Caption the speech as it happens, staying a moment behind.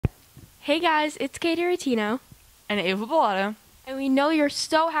Hey guys, it's Katie Rotino. And Ava Bellato. And we know you're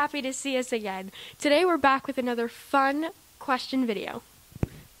so happy to see us again. Today we're back with another fun question video.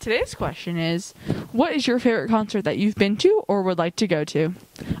 Today's question is, what is your favorite concert that you've been to or would like to go to?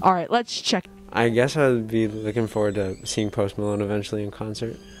 All right, let's check. I guess I would be looking forward to seeing Post Malone eventually in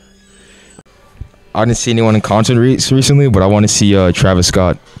concert. I didn't see anyone in concert recently, but I want to see Travis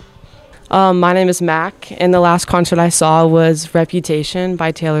Scott. My name is Mac, and the last concert I saw was Reputation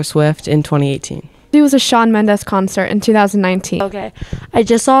by Taylor Swift in 2018. It was a Shawn Mendes concert in 2019. Okay, I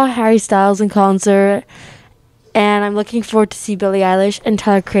just saw Harry Styles in concert, and I'm looking forward to see Billie Eilish and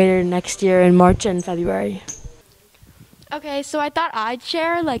Tyler Creator next year in March and February. Okay, so I thought I'd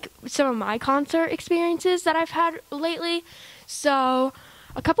share some of my concert experiences that I've had lately. So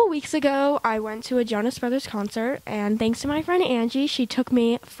a couple weeks ago, I went to a Jonas Brothers concert, and thanks to my friend Angie, she took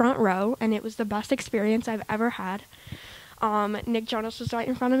me front row, and it was the best experience I've ever had. Nick Jonas was right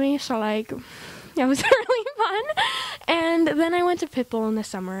in front of me, so it was really fun. And then I went to Pitbull in the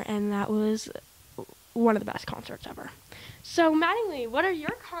summer, and that was one of the best concerts ever. So Mattingly, what are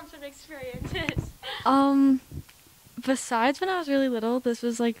your concert experiences? Besides when I was really little, this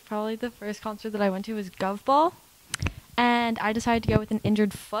was probably the first concert that I went to was Gov Ball. And I decided to go with an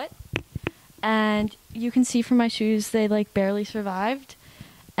injured foot. And you can see from my shoes, they barely survived.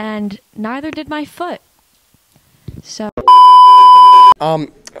 And neither did my foot. So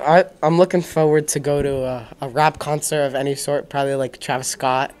I'm looking forward to go to a rap concert of any sort, probably Travis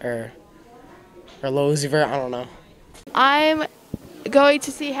Scott or Lil Uzi Vert, I don't know. I'm going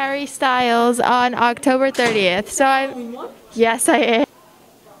to see Harry Styles on October 30th. Yes, I am.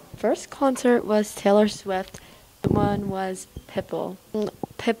 First concert was Taylor Swift. One was Pitbull.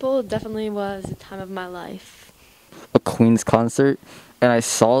 Pitbull definitely was the time of my life. A Queen's concert, and I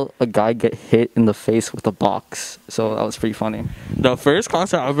saw a guy get hit in the face with a box, so that was pretty funny. The first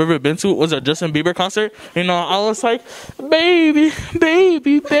concert I've ever been to was a Justin Bieber concert. I was like, baby,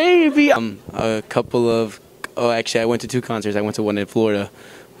 baby, baby. Actually, I went to two concerts. I went to one in Florida,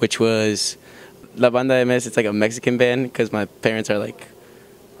 which was La Banda MS. It's a Mexican band because my parents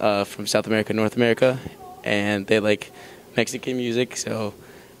are from South America, North America, and they like Mexican music, so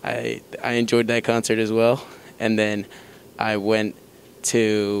I enjoyed that concert as well. And then I went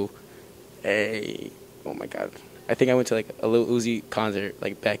to I think I went to a Lil Uzi concert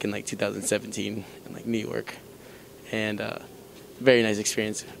back in 2017 in New York, and very nice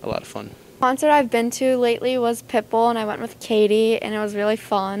experience, a lot of fun. Concert I've been to lately was Pitbull, and I went with Katie, and it was really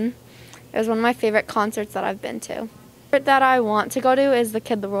fun. It was one of my favorite concerts that I've been to. That I want to go to is the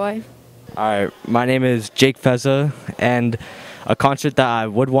Kid Laroi. Alright, my name is Jake Feza, and a concert that I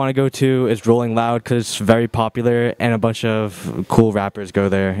would want to go to is Rolling Loud because it's very popular and a bunch of cool rappers go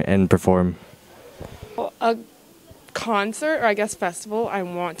there and perform. A concert, or I guess festival, I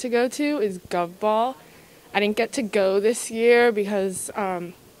want to go to is Gov Ball. I didn't get to go this year because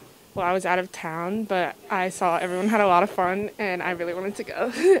I was out of town, but I saw everyone had a lot of fun, and I really wanted to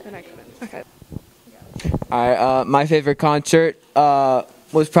go, and I couldn't. Okay. Alright, my favorite concert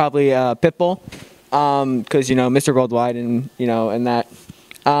was probably Pitbull, because Mr. Worldwide and that,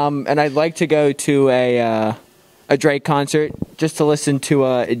 and I'd like to go to a Drake concert just to listen to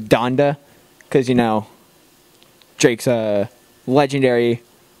Donda, because Drake's a legendary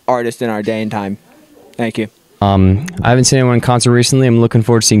artist in our day and time. Thank you. I haven't seen anyone in concert recently. I'm looking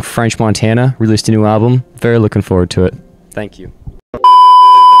forward to seeing French Montana released a new album. Very looking forward to it. Thank you.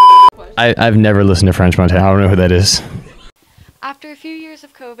 I've never listened to French Montana. I don't know who that is. after a few years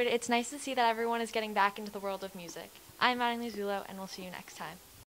of COVID, it's nice to see that everyone is getting back into the world of music. I'm Mattingly Zulo, and we'll see you next time.